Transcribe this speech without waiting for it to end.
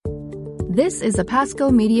This is a Pasco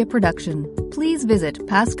Media production. Please visit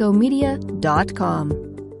pascomedia.com.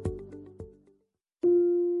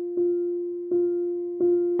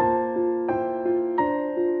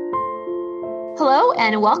 Hello,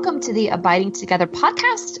 and welcome to the Abiding Together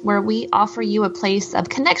podcast, where we offer you a place of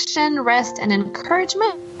connection, rest, and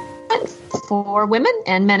encouragement for women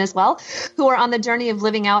and men as well, who are on the journey of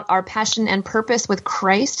living out our passion and purpose with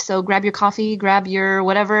Christ. So grab your coffee, grab your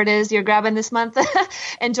whatever it is you're grabbing this month,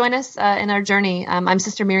 and join us in our journey. I'm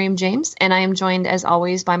Sister Miriam James, and I am joined, as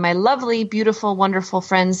always, by my lovely, beautiful, wonderful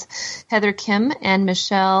friends, Heather Kim and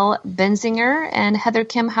Michelle Benzinger. And Heather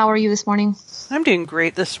Kim, how are you this morning? I'm doing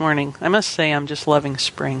great this morning. I must say I'm just loving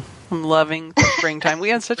spring. I'm loving the springtime. We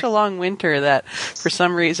had such a long winter that for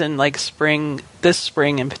some reason, like this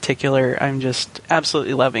spring in particular, I'm just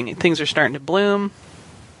absolutely loving it. Things are starting to bloom.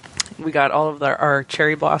 We got all of our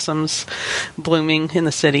cherry blossoms blooming in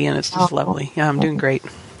the city, and it's just lovely. Yeah, I'm doing great.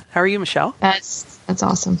 How are you, Michelle? That's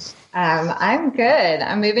awesome. I'm good.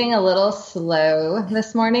 I'm moving a little slow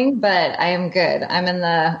this morning, but I am good. I'm in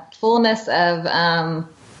the fullness of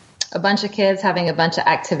a bunch of kids having a bunch of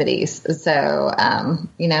activities. So,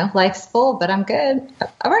 life's full, but I'm good.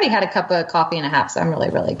 I've already had a cup of coffee and a half, so I'm really,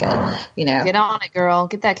 really good. Get on it, girl.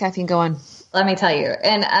 Get that caffeine going. Let me tell you.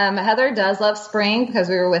 And Heather does love spring because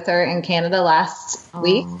we were with her in Canada last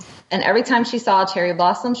week. And every time she saw a cherry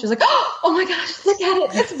blossom, she was like, oh my gosh, look at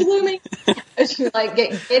it. It's blooming. And she would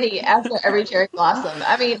get giddy after every cherry blossom.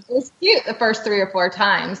 I mean, it was cute the first 3 or 4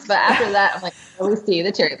 times. But after that, I'm like, we see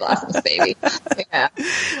the cherry blossoms, baby. Yeah.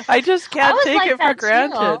 I just can't take it for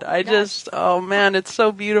granted. Oh man, it's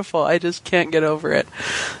so beautiful. I just can't get over it.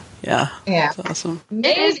 Yeah. It's awesome.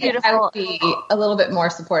 It is beautiful. I would be a little bit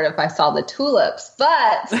more supportive if I saw the tulips,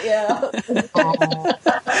 but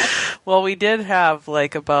Well, we did have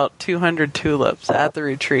about 200 tulips at the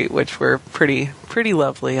retreat, which were pretty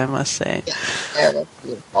lovely, I must say. Yeah, it was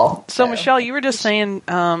beautiful. So, Michelle, you were just saying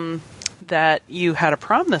that you had a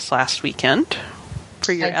prom this last weekend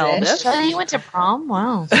for your eldest. Michelle, you went to prom?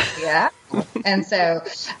 Wow. Yeah. And so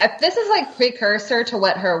if this is precursor to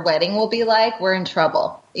what her wedding will be like, we're in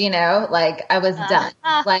trouble. I was done.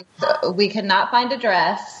 We could not find a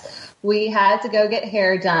dress. We had to go get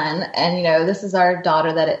hair done. And, this is our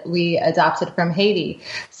daughter that we adopted from Haiti.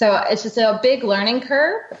 So it's just a big learning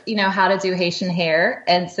curve, how to do Haitian hair.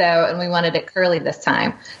 And we wanted it curly this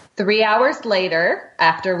time. 3 hours later,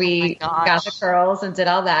 after we got the curls and did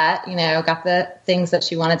all that, got the things that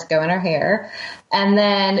she wanted to go in her hair. And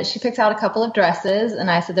then she picked out a couple of dresses.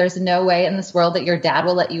 And I said, there's no way in this world that your dad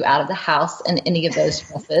will let you out of the house in any of those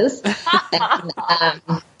dresses.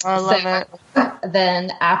 I love it.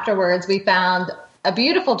 Then afterwards, we found a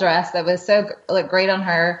beautiful dress that was so great on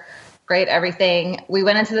her. Great, everything. We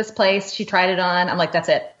went into this place. She tried it on. I'm like, that's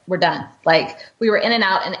it. We're done. We were in and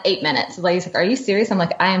out in 8 minutes. The lady's like, are you serious? I'm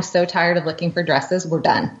like, I am so tired of looking for dresses. We're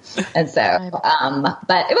done. And so,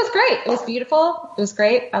 but it was great. It was beautiful. It was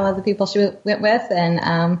great. I love the people she went with,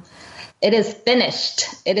 and it is finished.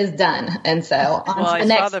 It is done. And so, I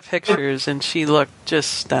saw the pictures, and she looked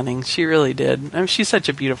just stunning. She really did. I mean, she's such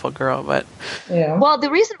a beautiful girl, but yeah. Well,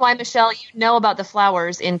 the reason why, Michelle, you know about the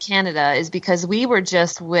flowers in Canada is because we were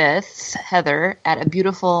just with Heather at a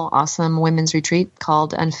beautiful, awesome women's retreat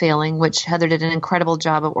called Unfailing, which Heather did an incredible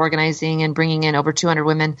job of organizing and bringing in over 200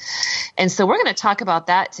 women. And so we're going to talk about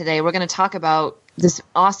that today. We're going to talk about this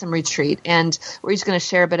awesome retreat, and we're just going to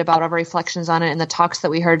share a bit about our reflections on it and the talks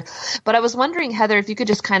that we heard. But I was wondering, Heather, if you could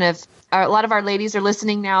just a lot of our ladies are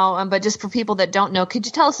listening now, but just for people that don't know, could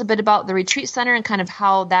you tell us a bit about the retreat center and kind of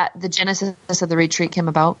how the genesis of the retreat came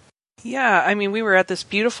about? Yeah, I mean, we were at this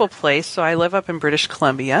beautiful place. So I live up in British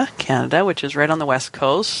Columbia, Canada, which is right on the west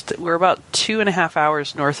coast. We're about 2.5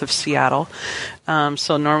 hours north of Seattle.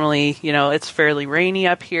 So normally, it's fairly rainy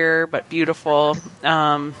up here, but beautiful.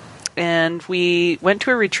 And we went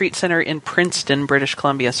to a retreat center in Princeton, British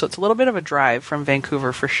Columbia. So it's a little bit of a drive from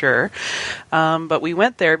Vancouver for sure. But we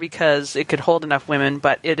went there because it could hold enough women,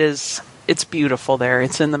 but it's beautiful there.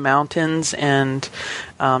 It's in the mountains, and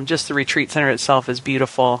just the retreat center itself is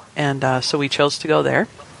beautiful. And so we chose to go there.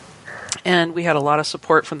 And we had a lot of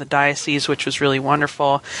support from the diocese, which was really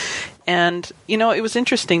wonderful. And, it was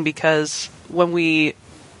interesting because when we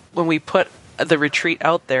put the retreat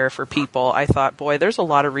out there for people, I thought, boy, there's a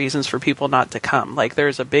lot of reasons for people not to come.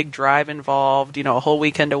 There's a big drive involved, a whole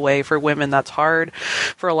weekend away for women. That's hard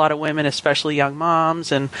for a lot of women, especially young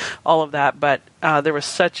moms and all of that. But there was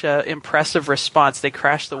such an impressive response. They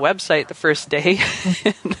crashed the website the first day,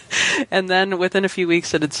 and then within a few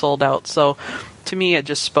weeks it had sold out. So to me, it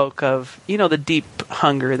just spoke of, the deep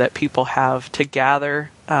hunger that people have to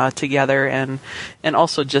gather together and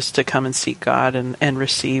also just to come and seek God and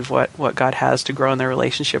receive what God has to grow in their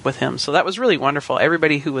relationship with Him. So that was really wonderful.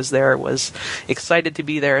 Everybody who was there was excited to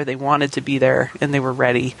be there. They wanted to be there, and they were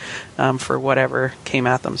ready for whatever came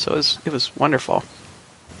at them. So it was wonderful.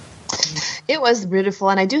 It was beautiful,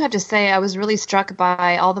 and I do have to say I was really struck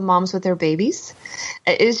by all the moms with their babies.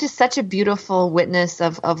 It was just such a beautiful witness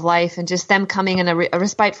of life and just them coming and a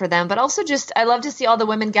respite for them, but also just I love to see all the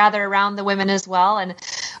women gather around the women as well. And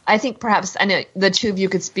I think perhaps, I know the two of you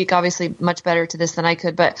could speak obviously much better to this than I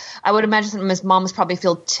could, but I would imagine some moms probably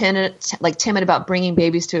feel timid about bringing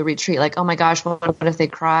babies to a retreat, like, oh my gosh, what if they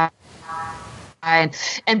cry?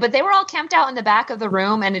 But they were all camped out in the back of the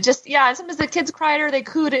room, and it just, sometimes the kids cried or they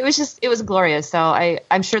cooed. It was glorious. So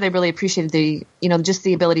I'm sure they really appreciated just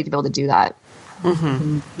the ability to be able to do that.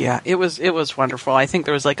 Mm-hmm. Yeah, it was wonderful. I think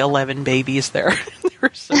there was 11 babies there. They were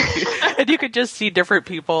so cute. And you could just see different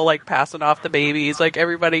people passing off the babies.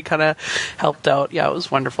 Everybody kind of helped out. Yeah, it was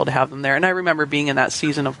wonderful to have them there. And I remember being in that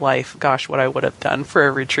season of life. Gosh, what I would have done for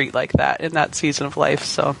a retreat like that in that season of life.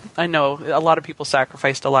 So I know a lot of people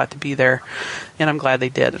sacrificed a lot to be there, and I'm glad they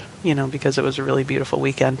did. Because it was a really beautiful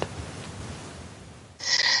weekend.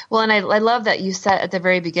 Well, and I love that you said at the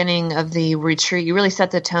very beginning of the retreat, you really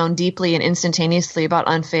set the tone deeply and instantaneously about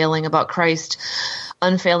about Christ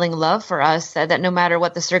unfailing love for us, that no matter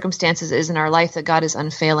what the circumstances is in our life, that God is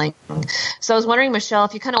unfailing. So I was wondering, Michelle,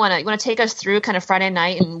 if you kind of want to take us through kind of Friday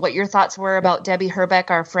night and what your thoughts were about Debbie Herbeck.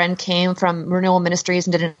 Our friend came from Renewal Ministries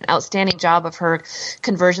and did an outstanding job of her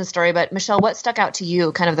conversion story. But Michelle, what stuck out to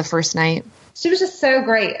you kind of the first night? She was just so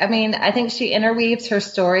great. I mean, I think she interweaves her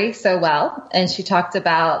story so well. And she talked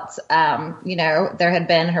about,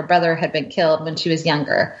 her brother had been killed when she was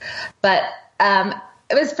younger. But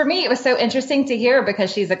it was so interesting to hear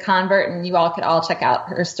because she's a convert, and you all could all check out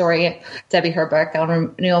her story, Debbie Herbeck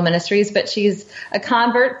on Renewal Ministries. But she's a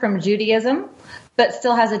convert from Judaism, but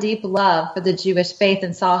still has a deep love for the Jewish faith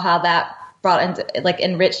and saw how that brought into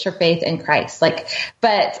enriched her faith in Christ.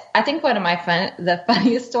 But I think one of the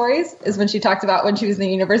funniest stories is when she talked about when she was in the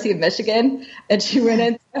University of Michigan and she went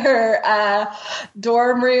into her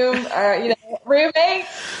dorm room or roommate,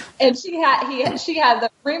 and she had the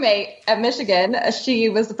roommate at Michigan. She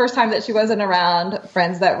was the first time that she wasn't around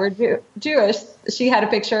friends that were Jewish. She had a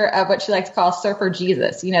picture of what she likes to call Surfer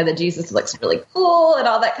Jesus. That Jesus looks really cool and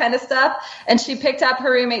all that kind of stuff. And she picked up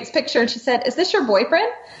her roommate's picture and she said, "Is this your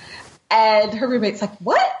boyfriend?" And her roommate's like,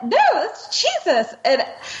 "What? No, that's Jesus." And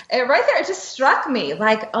right there, it just struck me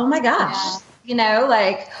oh my gosh,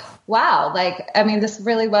 wow. This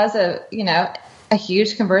really was a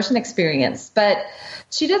huge conversion experience. But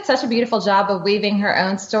she did such a beautiful job of weaving her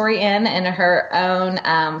own story in and her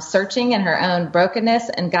own searching and her own brokenness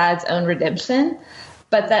and God's own redemption.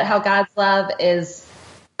 But that how God's love is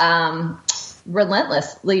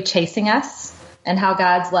relentlessly chasing us. And how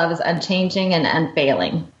God's love is unchanging and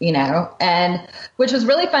unfailing, and which was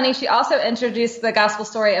really funny. She also introduced the gospel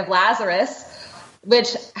story of Lazarus,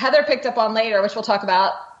 which Heather picked up on later, which we'll talk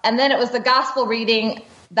about. And then it was the gospel reading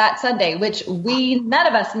that Sunday, which none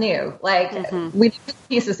of us knew. We didn't put the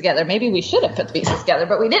pieces together. Maybe we should have put the pieces together,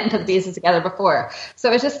 but we didn't put the pieces together before. So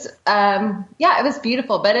it was just, it was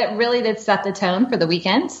beautiful, but it really did set the tone for the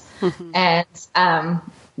weekend. Mm-hmm. And,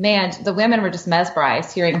 man, the women were just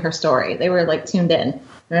mesmerized hearing her story. They were tuned in,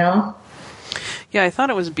 Yeah, I thought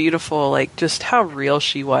it was beautiful, just how real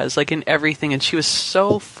she was, in everything. And she was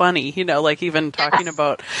so funny, even talking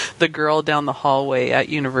about the girl down the hallway at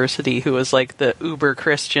university who was the uber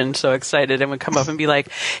Christian, so excited, and would come up and be like,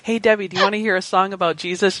 "Hey, Debbie, do you want to hear a song about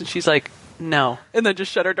Jesus?" And she's like, "No." And then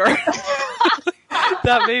just shut her door.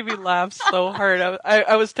 That made me laugh so hard.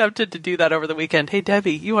 I was tempted to do that over the weekend. "Hey,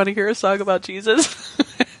 Debbie, you want to hear a song about Jesus?"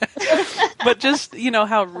 But just,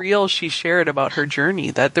 how real she shared about her journey,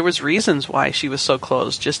 that there was reasons why she was so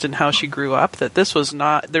closed, just in how she grew up, that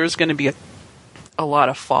there was going to be a lot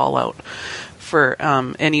of fallout for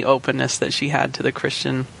any openness that she had to the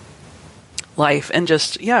Christian life. And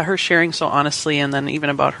just, her sharing so honestly, and then even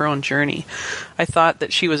about her own journey. I thought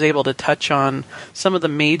that she was able to touch on some of the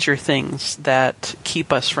major things that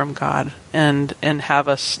keep us from God and have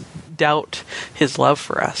us doubt his love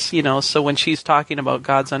for us, so when she's talking about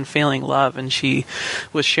God's unfailing love and she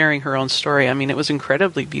was sharing her own story, it was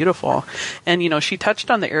incredibly beautiful. And, she touched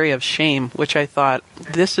on the area of shame, which I thought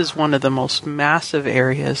this is one of the most massive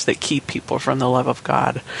areas that keep people from the love of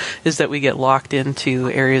God, is that we get locked into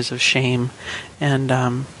areas of shame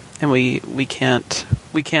and we can't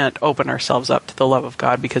open ourselves up to the love of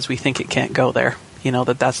God because we think it can't go there,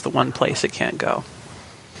 that's the one place it can't go.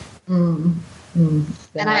 Yeah.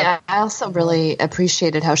 And I also really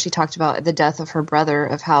appreciated how she talked about the death of her brother,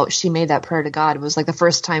 of how she made that prayer to God. It was like the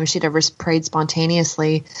first time she'd ever prayed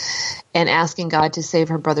spontaneously and asking God to save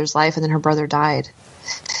her brother's life, and then her brother died.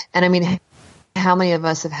 And I mean, how many of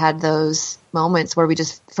us have had those moments where we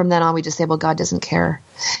just, from then on, we just say, well, God doesn't care.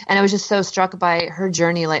 And I was just so struck by her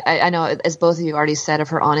journey. Like, I know, as both of you already said, of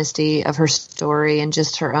her honesty, of her story, and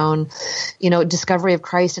just her own, discovery of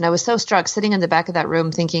Christ. And I was so struck sitting in the back of that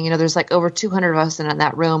room thinking, there's like over 200 of us in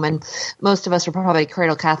that room. And most of us are probably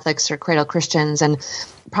cradle Catholics or cradle Christians. And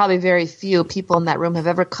probably very few people in that room have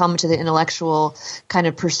ever come to the intellectual kind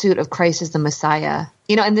of pursuit of Christ as the Messiah.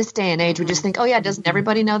 In this day and age, we just think, oh yeah, doesn't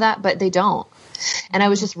everybody know that? But they don't. And I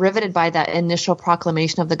was just riveted by that initial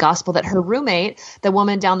proclamation of the gospel that her roommate, the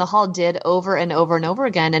woman down the hall, did over and over and over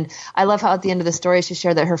again. And I love how at the end of the story, she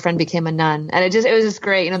shared that her friend became a nun. And it was just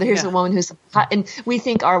great. Here's a woman who's, and we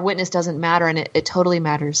think our witness doesn't matter. And it totally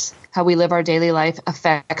matters. How we live our daily life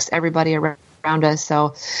affects everybody around us.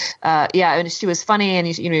 So, and she was funny,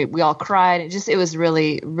 and we all cried. It was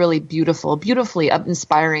really, really beautifully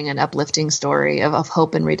inspiring and uplifting story of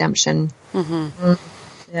hope and redemption. Mm-hmm.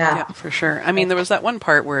 Yeah, for sure. I mean, there was that one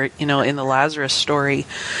part where, in the Lazarus story,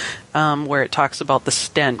 where it talks about the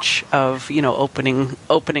stench of,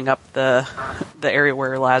 opening up the area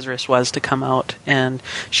where Lazarus was to come out. And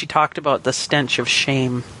she talked about the stench of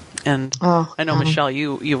shame. And I know, Michelle,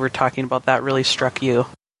 you were talking about that, really struck you.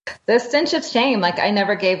 The stench of shame, like I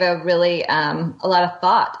never gave a really a lot of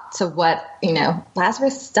thought to what,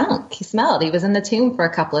 Lazarus stunk. He smelled. He was in the tomb for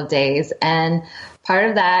a couple of days. And part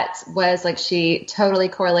of that was like she totally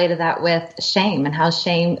correlated that with shame and how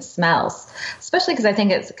shame smells, especially because I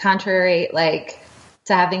think it's contrary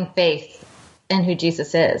to having faith in who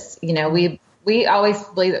Jesus is. We always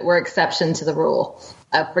believe that we're exception to the rule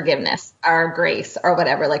of forgiveness, our grace, or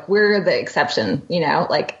whatever. Like we're the exception,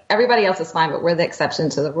 everybody else is fine, but we're the exception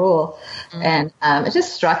to the rule. Mm-hmm. And it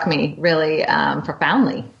just struck me really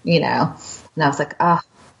profoundly, and I was like,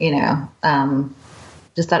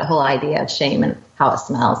 just that whole idea of shame and how it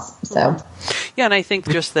smells. So, yeah, and I think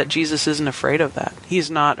just that Jesus isn't afraid of that.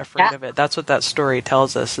 He's not afraid of it. That's what that story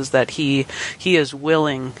tells us, is that he is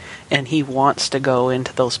willing and he wants to go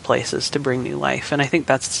into those places to bring new life. And I think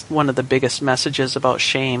that's one of the biggest messages about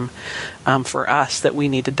shame for us that we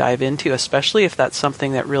need to dive into, especially if that's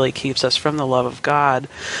something that really keeps us from the love of God,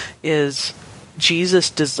 is Jesus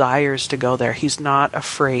desires to go there. He's not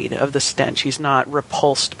afraid of the stench. He's not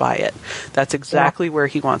repulsed by it. That's exactly where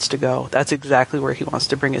he wants to go. That's exactly where he wants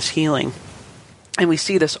to bring his healing. And we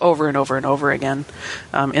see this over and over and over again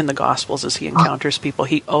in the Gospels as he encounters people.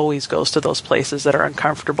 He always goes to those places that are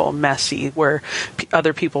uncomfortable, messy, where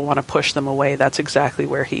other people want to push them away. That's exactly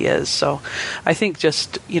where he is. So I think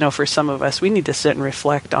just, for some of us, we need to sit and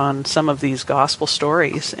reflect on some of these Gospel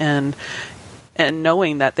stories and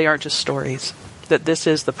knowing that they aren't just stories, that this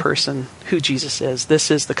is the person who Jesus is.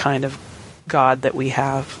 This is the kind of God that we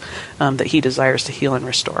have, that he desires to heal and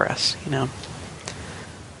restore us,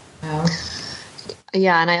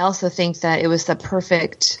 Yeah, and I also think that it was a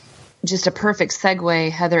perfect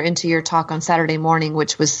segue, Heather, into your talk on Saturday morning,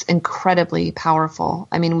 which was incredibly powerful.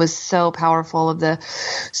 I mean, it was so powerful, of the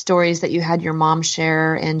stories that you had your mom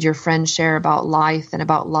share and your friends share about life and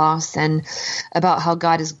about loss and about how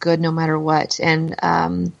God is good no matter what. And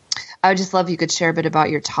I would just love if you could share a bit about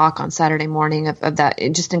your talk on Saturday morning of that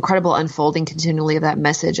just incredible unfolding continually of that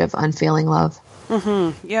message of unfailing love.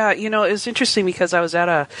 Mm-hmm. Yeah, it was interesting because I was at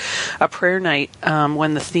a prayer night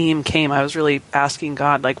when the theme came. I was really asking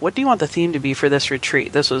God, what do you want the theme to be for this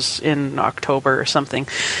retreat? This was in October or something.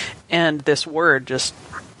 And this word just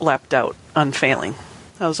leapt out, unfailing.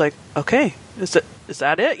 I was like, okay, is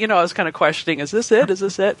that it? I was kind of questioning, is this it? Is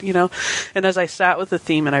this it? And as I sat with the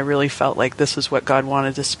theme and I really felt like this is what God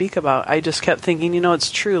wanted to speak about, I just kept thinking,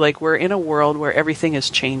 it's true. We're in a world where everything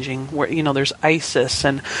is changing, where, there's ISIS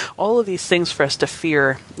and all of these things for us to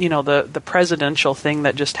fear. The presidential thing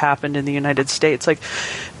that just happened in the United States,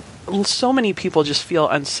 so many people just feel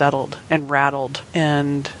unsettled and rattled.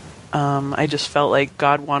 And I just felt like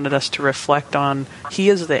God wanted us to reflect on, he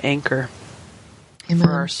is the anchor. Amen.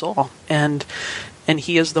 For our soul, and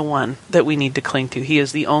he is the one that we need to cling to. He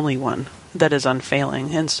is the only one that is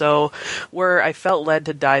unfailing. And so where I felt led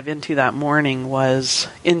to dive into that morning was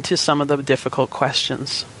into some of the difficult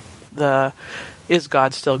questions. Is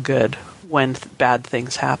God still good when bad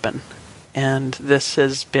things happen? And this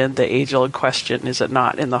has been the age-old question, is it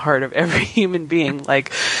not, in the heart of every human being?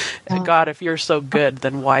 God, if you're so good,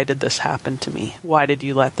 then why did this happen to me? Why did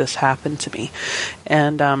you let this happen to me?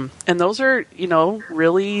 And those are,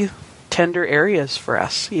 really tender areas for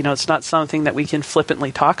us. It's not something that we can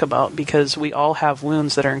flippantly talk about, because we all have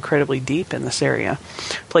wounds that are incredibly deep in this area.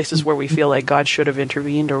 Places where we feel like God should have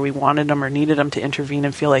intervened, or we wanted him or needed him to intervene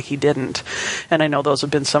and feel like he didn't. And I know those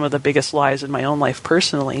have been some of the biggest lies in my own life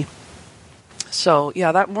personally. So,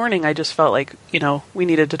 yeah, that morning I just felt like, we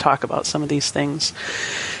needed to talk about some of these things.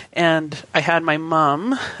 And I had my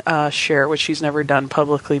mom share, which she's never done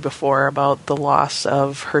publicly before, about the loss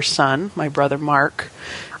of her son, my brother Mark.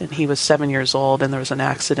 And he was 7 years old, and there was an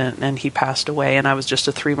accident, and he passed away, and I was just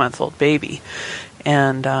a 3-month-old baby.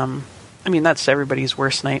 And, that's everybody's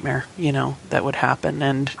worst nightmare, that would happen.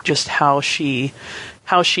 And just how she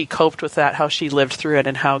coped with that, how she lived through it,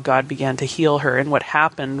 and how God began to heal her. And what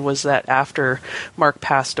happened was that after Mark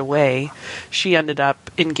passed away, she ended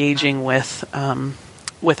up engaging with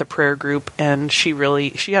a prayer group, and she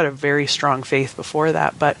had a very strong faith before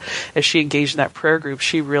that, but as she engaged in that prayer group,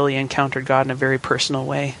 she really encountered God in a very personal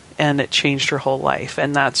way, and it changed her whole life.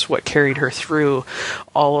 And that's what carried her through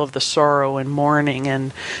all of the sorrow and mourning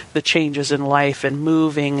and the changes in life and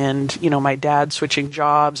moving and, my dad switching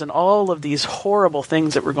jobs and all of these horrible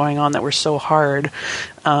things that were going on that were so hard.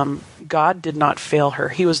 God did not fail her.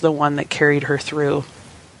 He was the one that carried her through.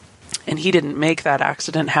 And he didn't make that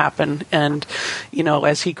accident happen. And,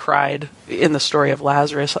 as he cried in the story of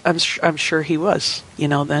Lazarus, I'm sure he was,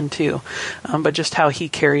 then too. But just how he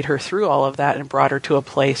carried her through all of that and brought her to a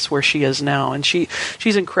place where she is now. And she's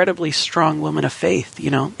an incredibly strong woman of faith,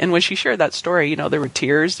 And when she shared that story, there were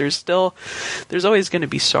tears. There's always going to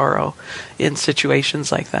be sorrow in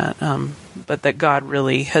situations like that. But that God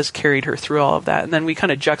really has carried her through all of that. And then we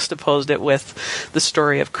kind of juxtaposed it with the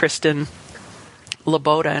story of Kristen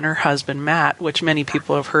Laboda and her husband Matt, which many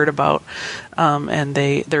people have heard about, and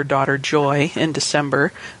their daughter Joy in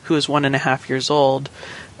December, who is 1.5 years old,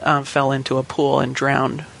 fell into a pool and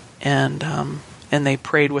drowned, and they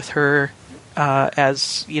prayed with her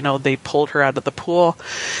as they pulled her out of the pool.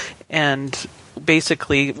 And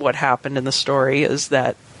basically, what happened in the story is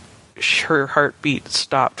that her heartbeat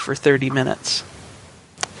stopped for 30 minutes,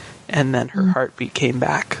 and then her heartbeat came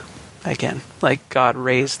back again. Like God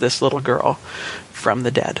raised this little girl from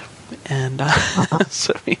the dead. And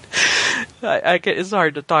so it's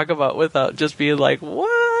hard to talk about without just being like,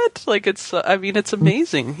 what? Like it's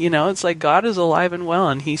amazing. It's like God is alive and well,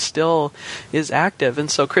 and he still is active.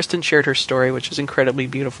 And so Kristen shared her story, which is incredibly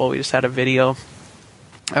beautiful. We just had a video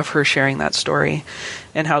of her sharing that story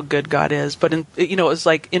and how good God is. But it was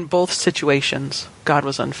like in both situations, God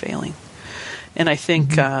was unfailing. And I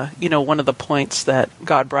think, one of the points that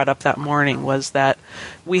God brought up that morning was that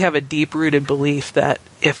we have a deep-rooted belief that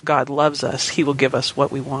if God loves us, he will give us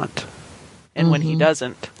what we want. And when he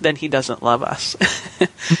doesn't, then he doesn't love us.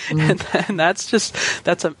 And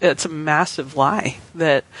that's a massive lie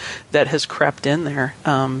that has crept in there,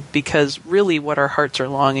 because really what our hearts are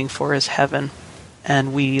longing for is heaven.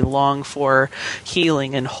 And we long for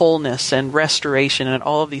healing and wholeness and restoration and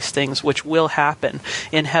all of these things which will happen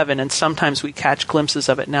in heaven. And sometimes we catch glimpses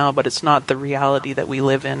of it now, but it's not the reality that we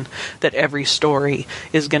live in, that every story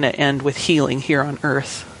is going to end with healing here on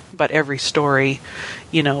earth. But every story,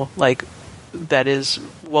 that is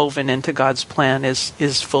woven into God's plan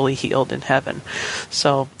is fully healed in heaven.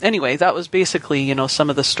 So anyway, that was basically,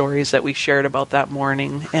 some of the stories that we shared about that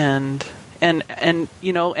morning, and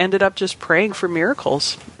ended up just praying for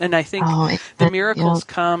miracles. And I think the miracles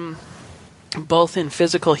come both in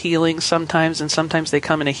physical healing sometimes, and sometimes they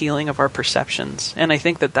come in a healing of our perceptions. And I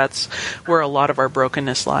think that that's where a lot of our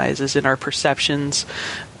brokenness lies, is in our perceptions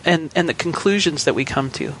and the conclusions that we come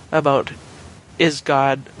to about is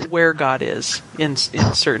God, where God is in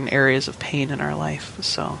certain areas of pain in our life.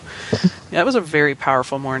 So that was a very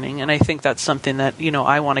powerful morning, and I think that's something that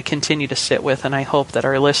I want to continue to sit with, and I hope that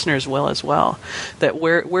our listeners will as well. That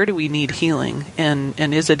where do we need healing, and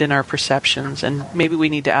is it in our perceptions? And maybe we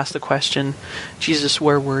need to ask the question, Jesus,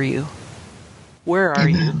 where were you? Where are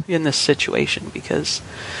you in this situation? Because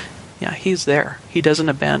he's there. He doesn't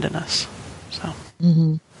abandon us. So.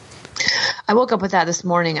 I woke up with that this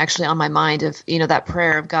morning, actually, on my mind of, that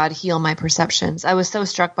prayer of God, heal my perceptions. I was so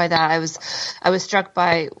struck by that. I was struck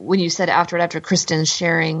by when you said after Kristen's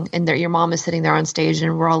sharing, and your mom is sitting there on stage,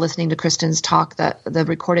 and we're all listening to Kristen's talk, the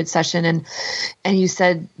recorded session. And you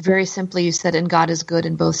said, very simply, and God is good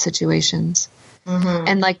in both situations.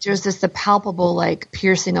 And there's the palpable,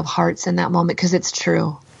 piercing of hearts in that moment, because it's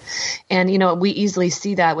true. And, we easily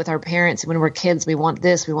see that with our parents. When we're kids, we want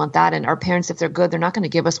this, we want that. And our parents, if they're good, they're not going to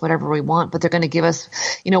give us whatever we want, but they're going to give us,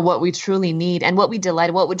 what we truly need and what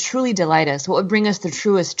would truly delight us, what would bring us the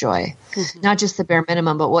truest joy, not just the bare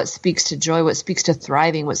minimum, but what speaks to joy, what speaks to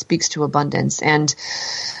thriving, what speaks to abundance. And,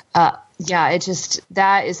 yeah,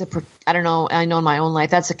 that is I don't know, I know in my own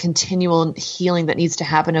life, that's a continual healing that needs to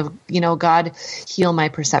happen of, God, heal my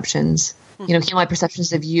perceptions, heal my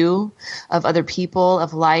perceptions of you, of other people,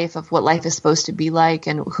 of life, of what life is supposed to be like,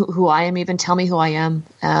 and who I am, even tell me who I am.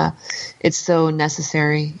 It's so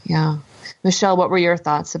necessary. Yeah. Michelle, what were your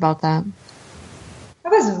thoughts about that? I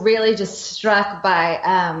was really just struck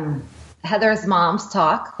by Heather's mom's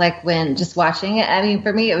talk, like when just watching it. I mean,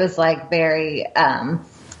 for me, it was like very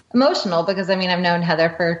emotional because, I mean, I've known Heather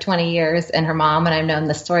for 20 years and her mom, and I've known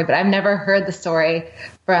the story, but I've never heard the story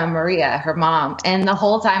from Maria, her mom. And the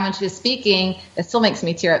whole time when she was speaking, it still makes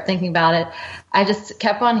me tear up thinking about it. I just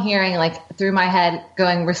kept on hearing, like, through my head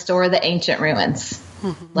going, restore the ancient ruins.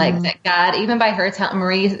 Like that God, even by her telling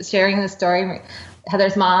Marie, sharing the story,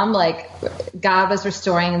 Heather's mom, like God was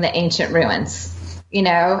restoring the ancient ruins,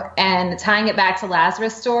 and tying it back to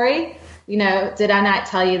Lazarus' story, did I not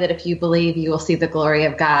tell you that if you believe, you will see the glory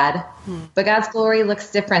of God? But God's glory looks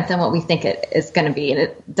different than what we think it is going to be.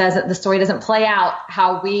 And the story doesn't play out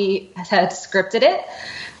how we had scripted it.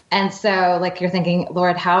 And so like, you're thinking,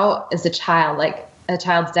 Lord, how is a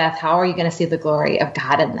child's death, how are you going to see the glory of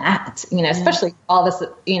God in that? Especially all this,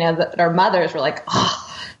 that our mothers were like,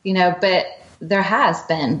 but there has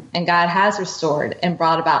been, and God has restored and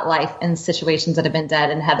brought about life in situations that have been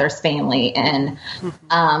dead in Heather's family, and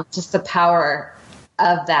just the power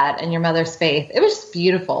of that and your mother's faith. It was just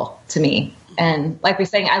beautiful to me. And like we're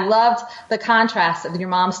saying, I loved the contrast of your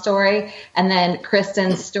mom's story and then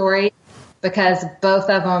Kristen's story, because both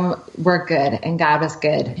of them were good and God was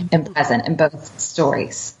good and present in both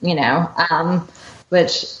stories,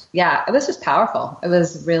 which, yeah, it was just powerful. It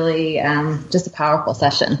was really just a powerful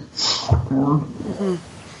session.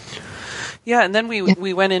 Yeah, and then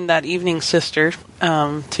we went in that evening, Sister,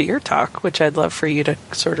 to your talk, which I'd love for you to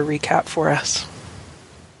sort of recap for us.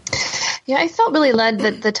 Yeah, I felt really led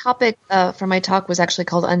that the topic for my talk was actually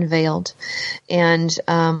called Unveiled, and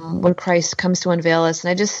when Christ comes to unveil us.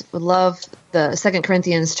 And I just love the 2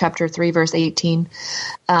 Corinthians chapter 3, verse 18.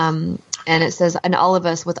 And it says, and all of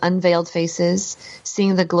us with unveiled faces,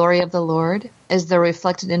 seeing the glory of the Lord, as though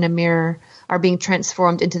reflected in a mirror, are being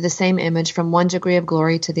transformed into the same image from one degree of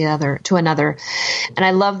glory to another. And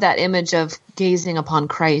I love that image of gazing upon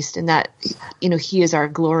Christ, and that, he is our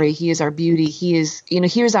glory. He is our beauty. He is, he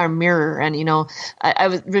is our mirror. And, I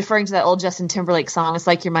was referring to that old Justin Timberlake song. It's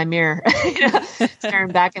like you're my mirror,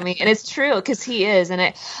 staring back at me. And it's true, because he is. And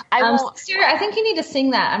Sarah, I think you need to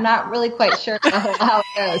sing that. I'm not really quite sure how it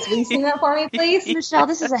goes. Will you sing that for me, please? Michelle,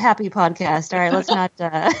 this is a happy podcast. All right, let's not.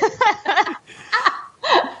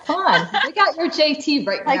 Come on, we got your JT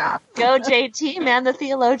right now. Go JT, man, the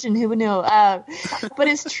theologian who knew. But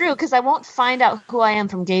it's true, because I won't find out who I am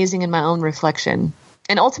from gazing in my own reflection.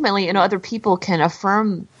 And ultimately, other people can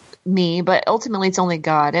affirm me, but ultimately it's only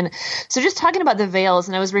God. And so just talking about the veils,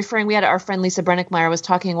 and I was referring, we had our friend Lisa Brennickmeyer was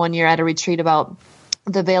talking one year at a retreat about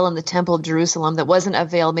the veil in the Temple of Jerusalem that wasn't a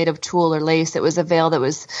veil made of tulle or lace. It was a veil that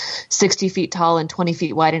was 60 feet tall and 20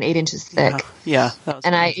 feet wide and 8 inches thick. Yeah.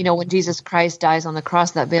 And when Jesus Christ dies on the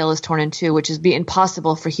cross, that veil is torn in two, which is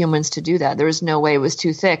impossible for humans to do that. There was no way. It was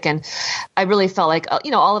too thick. And I really felt like,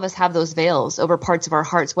 all of us have those veils over parts of our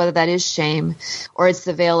hearts, whether that is shame, or it's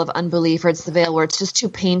the veil of unbelief, or it's the veil where it's just too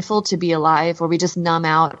painful to be alive, where we just numb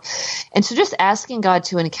out. And so just asking God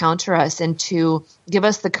to encounter us and to give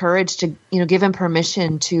us the courage to, give him permission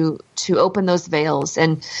to open those veils.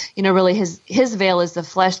 And, really his veil is the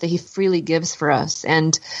flesh that he freely gives for us.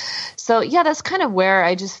 And so, yeah, that's kind of where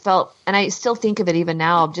I just felt, and I still think of it even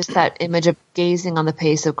now, just that image of gazing on the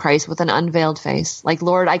face of Christ with an unveiled face. Like,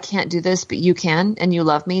 Lord, I can't do this, but you can, and you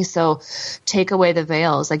love me. So take away the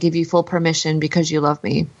veils. I give you full permission because you love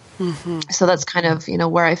me. Mm-hmm. So that's kind of,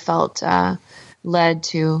 where I felt led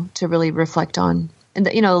to really reflect on. And,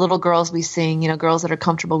 the little girls we sing, girls that are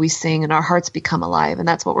comfortable, we sing, and our hearts become alive. And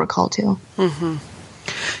that's what we're called to. Mm-hmm.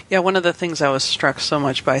 Yeah, one of the things I was struck so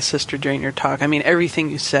much by, Sister, during your talk, I mean, everything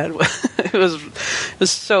you said, it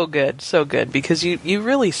was so good, because you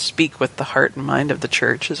really speak with the heart and mind of the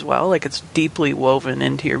church as well. Like, it's deeply woven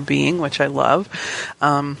into your being, which I love.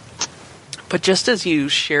 But just as you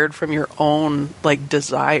shared from your own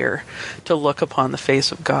desire to look upon the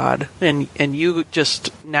face of God, and you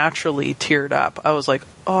just naturally teared up, I was like,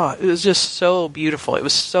 oh, it was just so beautiful. It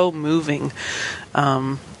was so moving.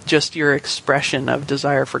 Just your expression of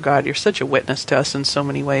desire for God. You're such a witness to us in so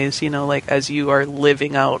many ways, as you are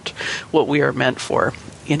living out what we are meant for,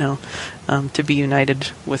 to be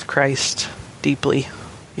united with Christ deeply.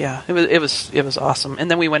 Yeah, it was awesome. And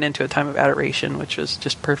then we went into a time of adoration, which was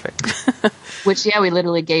just perfect. Which, we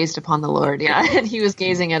literally gazed upon the Lord. Yeah. And he was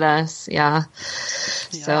gazing at us. Yeah.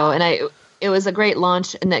 So, and it was a great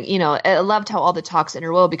launch. And that, I loved how all the talks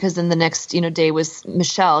interwove, because then the next, day was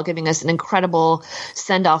Michelle giving us an incredible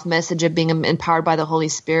send-off message of being empowered by the Holy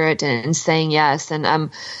Spirit and saying yes. And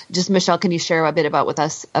just, Michelle, can you share a bit with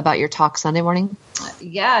us about your talk Sunday morning?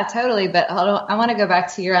 Yeah, totally. But I want to go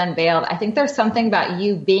back to your unveiled. I think there's something about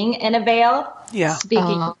you being in a veil,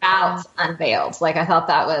 speaking about unveiled. Like, I thought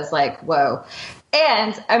that was like, whoa.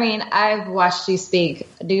 And I mean, I've watched you speak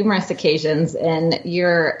numerous occasions, and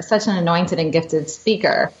you're such an anointed and gifted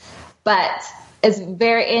speaker, but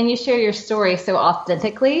and you share your story so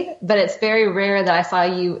authentically, but it's very rare that I saw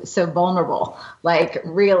you so vulnerable, like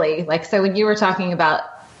really, like, so when you were talking about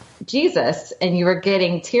Jesus and you were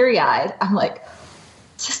getting teary eyed, I'm like,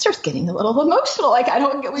 sister's getting a little emotional. Like,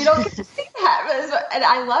 we don't get to see that. And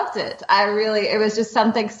I loved it. It was just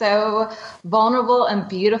something so vulnerable and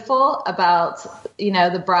beautiful about,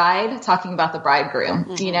 the bride talking about the bridegroom,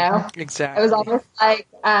 Exactly. It was almost like,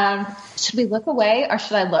 should we look away or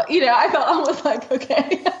should I look? I felt almost like,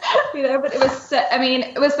 okay, but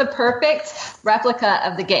it was the perfect replica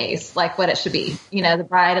of the gaze, like what it should be, the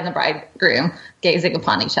bride and the bridegroom gazing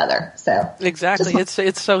upon each other. So exactly.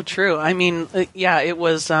 It's so true. I mean, it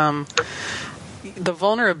was, the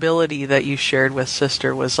vulnerability that you shared with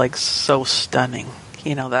sister was like so stunning.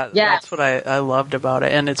 That's what I loved about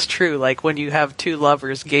it. And it's true. Like, when you have two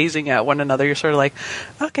lovers gazing at one another, you're sort of like,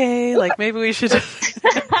 okay, like maybe we should.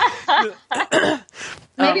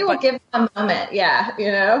 Maybe we'll give them a moment.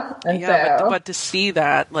 Yeah. But to see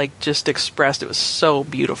that, like, just expressed, it was so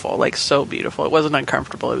beautiful. Like, so beautiful. It wasn't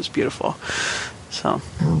uncomfortable. It was beautiful. So.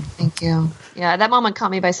 Oh, thank you. Yeah, that moment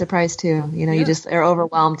caught me by surprise too. You just are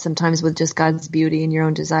overwhelmed sometimes with just God's beauty and your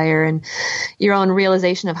own desire and your own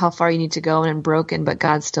realization of how far you need to go and broken, but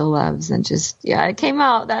God still loves. And just, it came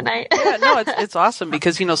out that night. It's awesome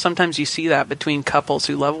because, sometimes you see that between couples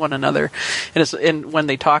who love one another, and when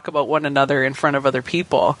they talk about one another in front of other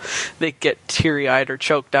people, they get teary-eyed or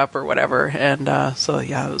choked up or whatever. And it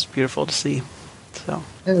was beautiful to see. So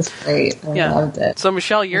it was great. I loved it. So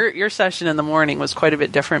Michelle, your session in the morning was quite a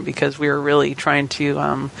bit different because we were really trying to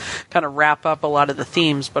kind of wrap up a lot of the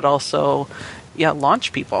themes, but also,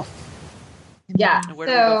 launch people. Yeah. Where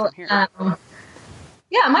do we go from here?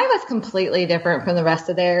 Mine was completely different from the rest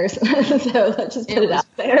of theirs. So let's just put it out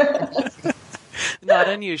there. Not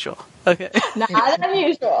unusual. Okay. Not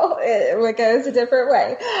unusual. It goes a different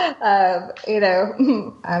way.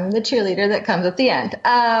 I'm the cheerleader that comes at the end.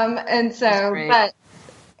 But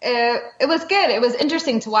it was good. It was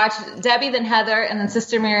interesting to watch Debbie, then Heather, and then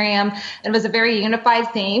Sister Miriam. It was a very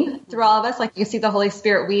unified theme through all of us. Like, you see the Holy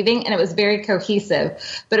Spirit weaving, and it was very cohesive.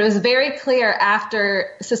 But it was very clear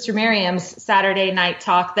after Sister Miriam's Saturday night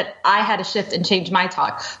talk that I had to shift and change my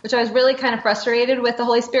talk, which I was really kind of frustrated with the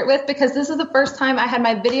Holy Spirit with, because this is the first time I had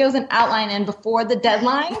my videos and outline in before the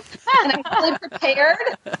deadline, and I was really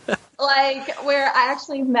prepared, like where I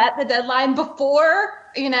actually met the deadline before.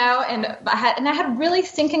 And I had really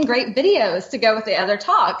stinking great videos to go with the other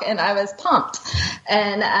talk, and I was pumped.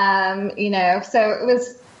 And, so it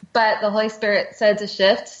was, but the Holy Spirit said to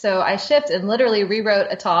shift. So I shifted and literally rewrote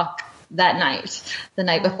a talk that night, the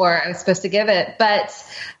night before I was supposed to give it. But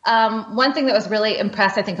one thing that was really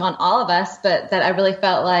impressed, I think, on all of us, but that I really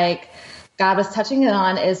felt like God was touching it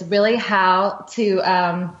on, is really how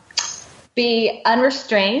to be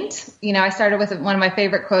unrestrained. I started with one of my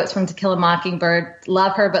favorite quotes from To Kill a Mockingbird: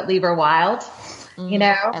 love her, but leave her wild,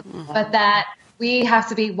 but that we have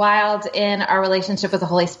to be wild in our relationship with the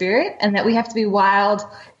Holy Spirit, and that we have to be wild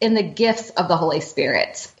in the gifts of the Holy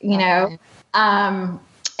Spirit, and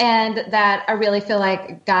that I really feel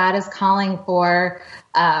like God is calling for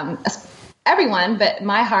everyone, but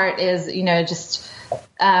my heart is, just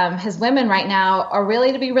his women right now are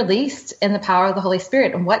really to be released in the power of the Holy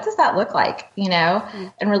Spirit. And what does that look like,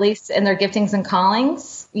 and released in their giftings and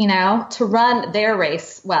callings, to run their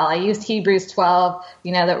race well. I used Hebrews 12,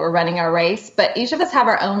 that we're running our race, but each of us have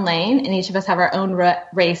our own lane, and each of us have our own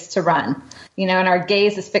race to run, and our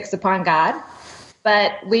gaze is fixed upon God.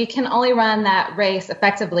 But we can only run that race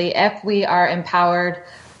effectively if we are empowered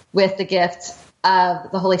with the gift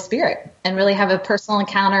of the Holy Spirit and really have a personal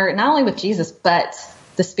encounter, not only with Jesus, but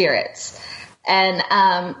the Spirit. And,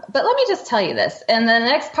 but let me just tell you this. And the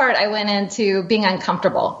next part, I went into being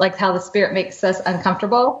uncomfortable, like how the Spirit makes us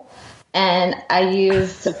uncomfortable. And I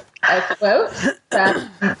used a quote from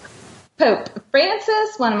Pope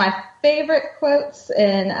Francis, one of my favorite quotes.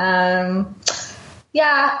 And,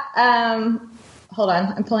 hold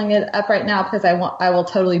on, I'm pulling it up right now because I will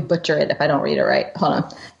totally butcher it if I don't read it right. Hold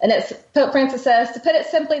on. And it's Pope Francis says, to put it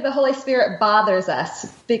simply, the Holy Spirit bothers us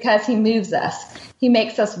because he moves us. He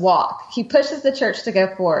makes us walk. He pushes the church to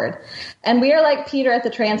go forward. And we are like Peter at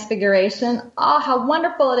the Transfiguration. Oh, how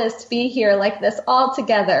wonderful it is to be here like this all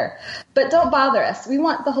together. But don't bother us. We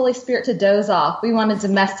want the Holy Spirit to doze off. We want to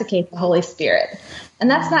domesticate the Holy Spirit. And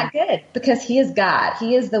that's not good because he is God.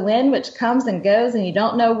 He is the wind which comes and goes and you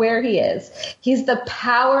don't know where he is. He's the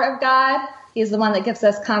power of God. He's the one that gives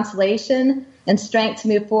us consolation and strength to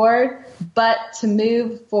move forward, but to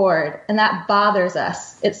move forward. And that bothers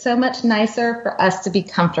us. It's so much nicer for us to be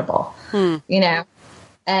comfortable, And,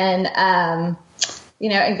 and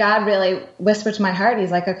God really whispered to my heart.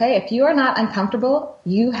 He's like, okay, if you are not uncomfortable,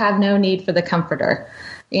 you have no need for the comforter,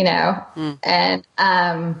 And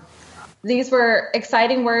these were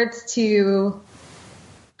exciting words to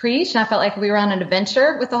preach. And I felt like we were on an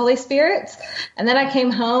adventure with the Holy Spirit. And then I came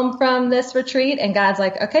home from this retreat and God's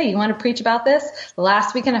like, okay, you want to preach about this? The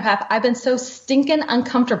last week and a half, I've been so stinking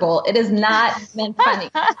uncomfortable. It has not been funny.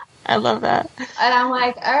 I love that. And I'm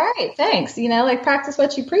like, all right, thanks. Practice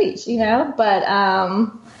what you preach, but,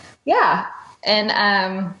 yeah. And,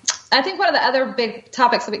 I think one of the other big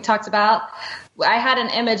topics that we talked about, I had an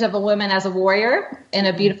image of a woman as a warrior in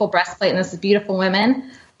a beautiful breastplate and this is beautiful women.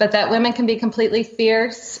 But that women can be completely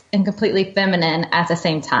fierce and completely feminine at the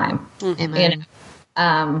same time. Amen.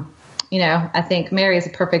 I think Mary is a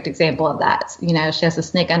perfect example of that. She has a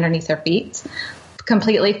snake underneath her feet,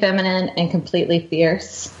 completely feminine and completely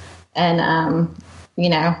fierce. And,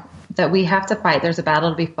 that we have to fight. There's a battle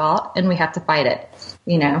to be fought and we have to fight it,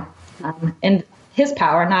 and his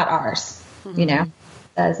power, not ours,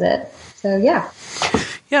 that's it. So, yeah.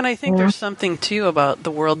 Yeah, and I think there's something, too, about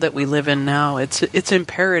the world that we live in now. It's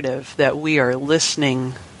imperative that we are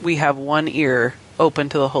listening. We have one ear open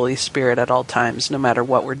to the Holy Spirit at all times, no matter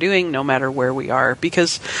what we're doing, no matter where we are.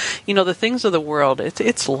 Because, the things of the world,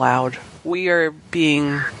 it's loud. We are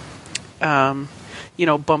being,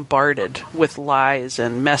 bombarded with lies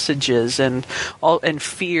and messages and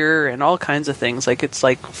fear and all kinds of things. Like, it's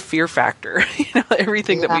like Fear Factor,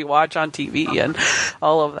 everything that we watch on TV and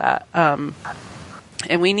all of that.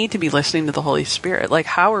 And we need to be listening to the Holy Spirit. Like,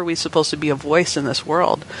 how are we supposed to be a voice in this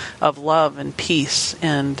world of love and peace?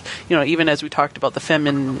 And, even as we talked about the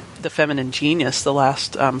feminine genius, the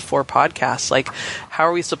last 4 podcasts, like, how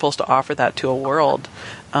are we supposed to offer that to a world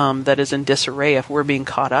that is in disarray if we're being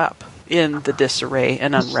caught up in the disarray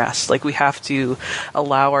and unrest? Like, we have to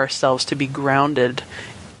allow ourselves to be grounded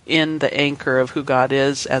in the anchor of who God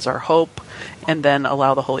is as our hope, and then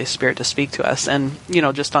allow the Holy Spirit to speak to us. And,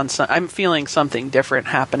 just I'm feeling something different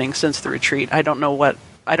happening since the retreat. I don't know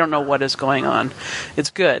what is going on. It's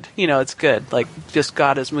good. It's good. Like, just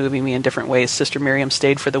God is moving me in different ways. Sister Miriam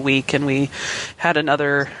stayed for the week and we had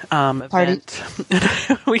another event.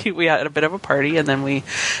 we had a bit of a party and then we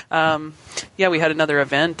had another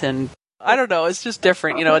event and I don't know. It's just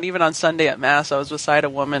different, and even on Sunday at Mass, I was beside a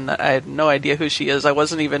woman that I had no idea who she is. I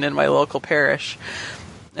wasn't even in my local parish.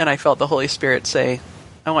 And I felt the Holy Spirit say,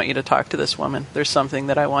 I want you to talk to this woman. There's something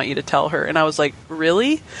that I want you to tell her. And I was like,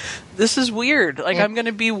 really? This is weird. Like, I'm going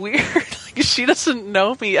to be weird. Like, she doesn't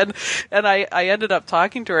know me. And I ended up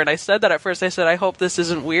talking to her. And I said that at first. I said, I hope this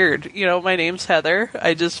isn't weird. My name's Heather.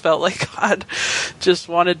 I just felt like God just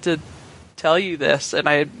wanted to tell you this. And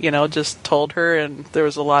I, just told her, and there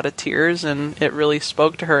was a lot of tears, and it really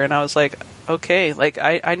spoke to her. And I was like, okay, like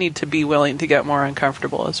I need to be willing to get more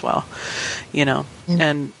uncomfortable as well,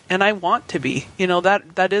 and I want to be,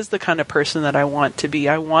 that is the kind of person that I want to be.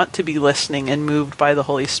 I want to be listening and moved by the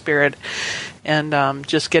Holy Spirit, and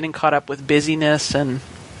just getting caught up with busyness and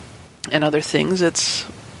other things. It's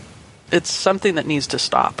something that needs to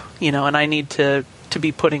stop, and I need to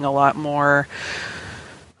be putting a lot more,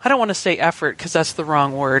 I don't want to say effort because that's the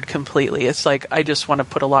wrong word completely. It's like, I just want to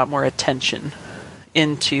put a lot more attention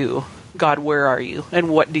into, God, where are you? And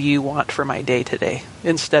what do you want for my day today?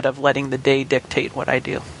 Instead of letting the day dictate what I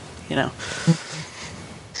do,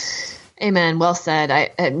 Amen. Well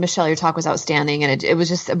said. Michelle, your talk was outstanding, and it was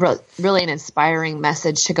just really an inspiring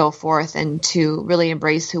message to go forth and to really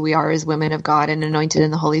embrace who we are as women of God and anointed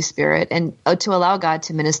in the Holy Spirit, and to allow God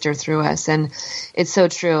to minister through us. And it's so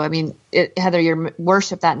true. I mean, Heather, your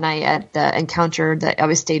worship that night at the encounter that I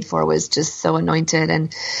was stayed for was just so anointed,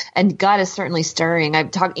 and God is certainly stirring.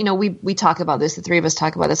 I've talked, we talk about this. The three of us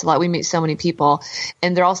talk about this a lot. We meet so many people,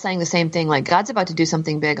 and they're all saying the same thing. Like, God's about to do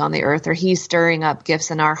something big on the earth, or He's stirring up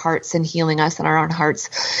gifts in our hearts and healing us in our own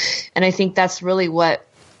hearts. And I think that's really what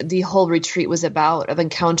the whole retreat was about, of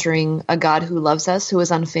encountering a God who loves us, who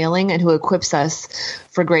is unfailing, and who equips us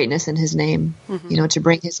for greatness in his name, to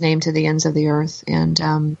bring his name to the ends of the earth.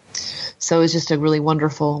 And so it was just a really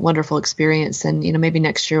wonderful, wonderful experience. And, maybe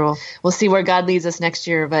next year we'll see where God leads us next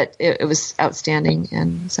year, but it was outstanding.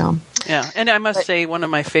 And so. Yeah. And I must say, one of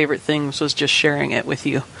my favorite things was just sharing it with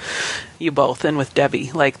you both, and with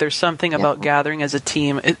Debbie. Like, there's something about gathering as a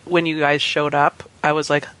team. When you guys showed up, I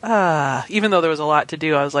was like, even though there was a lot to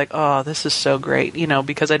do, I was like, oh, this is so great,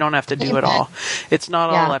 because I don't have to do it all. It's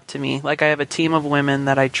not all up to me. Like, I have a team of women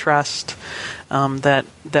that I trust, that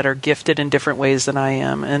are gifted in different ways than I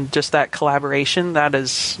am. And just that collaboration, that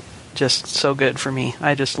is just so good for me.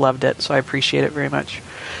 I just loved it. So I appreciate it very much.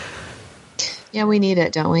 Yeah, we need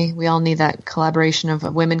it, don't we? We all need that collaboration of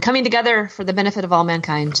women coming together for the benefit of all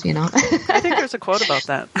mankind, I think there's a quote about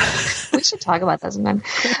that. We should talk about that sometime.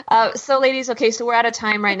 So ladies, okay, so we're out of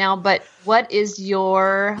time right now, but what is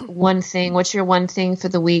your one thing? What's your one thing for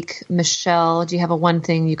the week? Michelle, do you have a one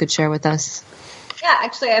thing you could share with us? Yeah,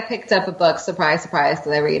 actually, I picked up a book, surprise, surprise,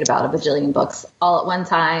 because I read about a bajillion books all at one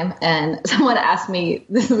time. And someone asked me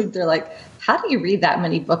this week, they're like, how do you read that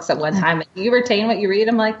many books at one time? Do you retain what you read?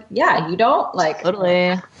 I'm like, yeah, you don't. Like,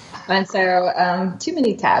 totally. And so too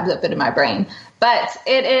many tabs open in my brain. But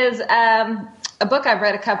it is a book I've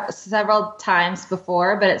read several times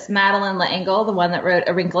before, but it's Madeleine L'Engle, the one that wrote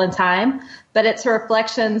A Wrinkle in Time. But it's her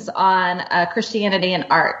reflections on Christianity and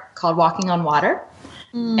art, called Walking on Water.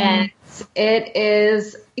 And it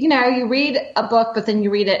is, you read a book, but then you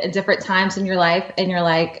read it at different times in your life, and you're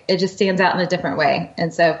like, it just stands out in a different way.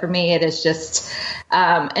 And so for me, it is just,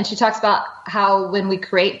 and she talks about how when we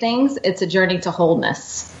create things, it's a journey to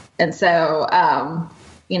wholeness. And so,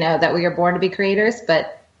 that we are born to be creators,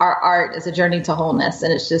 but our art is a journey to wholeness.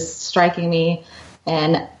 And it's just striking me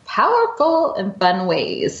in powerful and fun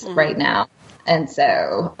ways right now. And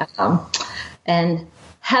so, and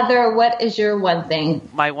Heather, what is your one thing?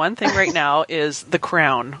 My one thing right now is The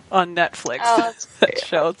Crown on Netflix. Oh, that's great. That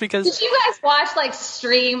show, because did you guys watch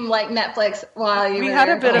stream Netflix while you were had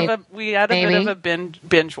there? a bit of a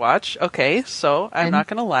binge watch. Okay, so I'm not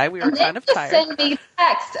going to lie, we were kind of tired. Send me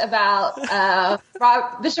text about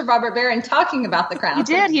Bishop Robert Barron talking about The Crown. He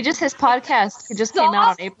did. His podcast. He just came out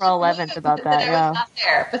on April 11th about that. I was not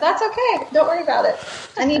there, but that's okay. Don't worry about it.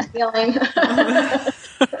 I need healing.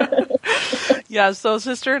 Yeah, so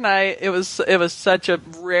sister and I, it was such a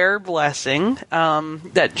rare blessing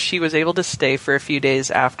that she was able to stay for a few days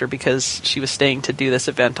after, because she was staying to do this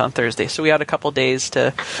event on Thursday. So we had a couple days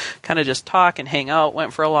to kind of just talk and hang out,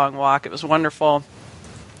 went for a long walk. It was wonderful.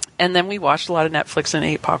 And then we watched a lot of Netflix and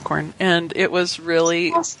ate popcorn, and it was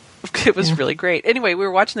really... It was really great. Anyway, we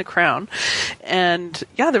were watching The Crown, and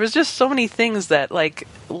there was just so many things that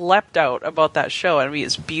leapt out about that show. I mean,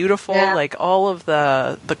 it's beautiful, all of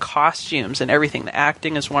the costumes and everything. The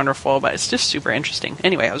acting is wonderful, but it's just super interesting.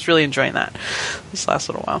 Anyway, I was really enjoying that this last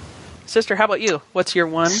little while. Sister, how about you? What's your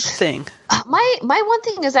one thing? My one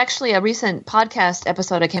thing is actually a recent podcast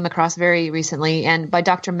episode I came across very recently, and by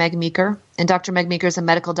Dr. Meg Meeker. And Dr. Meg Meeker is a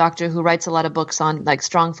medical doctor who writes a lot of books on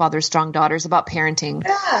strong fathers, strong daughters, about parenting.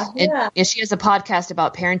 And she has a podcast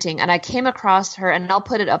about parenting. And I came across her, and I'll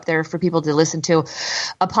put it up there for people to listen to,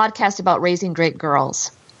 a podcast about raising great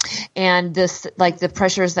girls. And this, the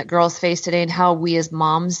pressures that girls face today and how we as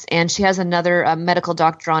moms. And she has another medical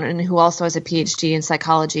doctor on, and who also has a PhD in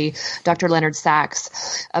psychology, Dr. Leonard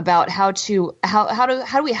Sachs, about how do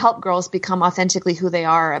we help girls become authentically who they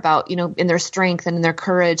are, about, in their strength and in their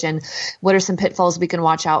courage, and what are some pitfalls we can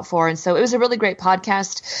watch out for. And so it was a really great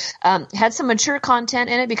podcast. Had some mature content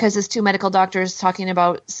in it, because it's two medical doctors talking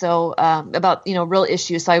about real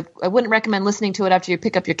issues. So I wouldn't recommend listening to it after you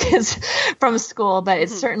pick up your kids from school, but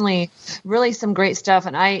it's certainly really some great stuff.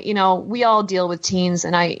 And we all deal with teens,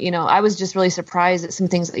 and I was just really surprised at some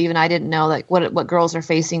things that even I didn't know, what girls are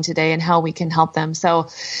facing today and how we can help them. So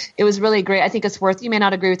it was really great. I think it's worth, you may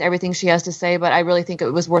not agree with everything she has to say, but I really think it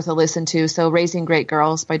was worth a listen to. So Raising Great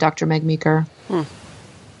Girls by Dr. Meg Meeker.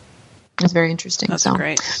 It's very interesting. That's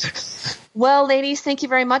great. Well, ladies, thank you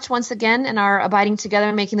very much once again in our abiding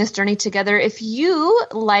together, making this journey together. If you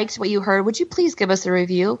liked what you heard, would you please give us a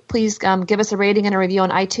review? Please give us a rating and a review on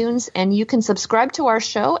iTunes. And you can subscribe to our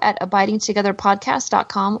show at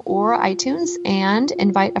abidingtogetherpodcast.com or iTunes, and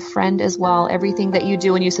invite a friend as well. Everything that you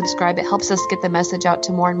do when you subscribe, it helps us get the message out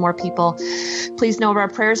to more and more people. Please know of our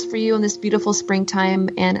prayers for you in this beautiful springtime.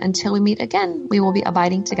 And until we meet again, we will be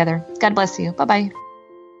abiding together. God bless you. Bye-bye.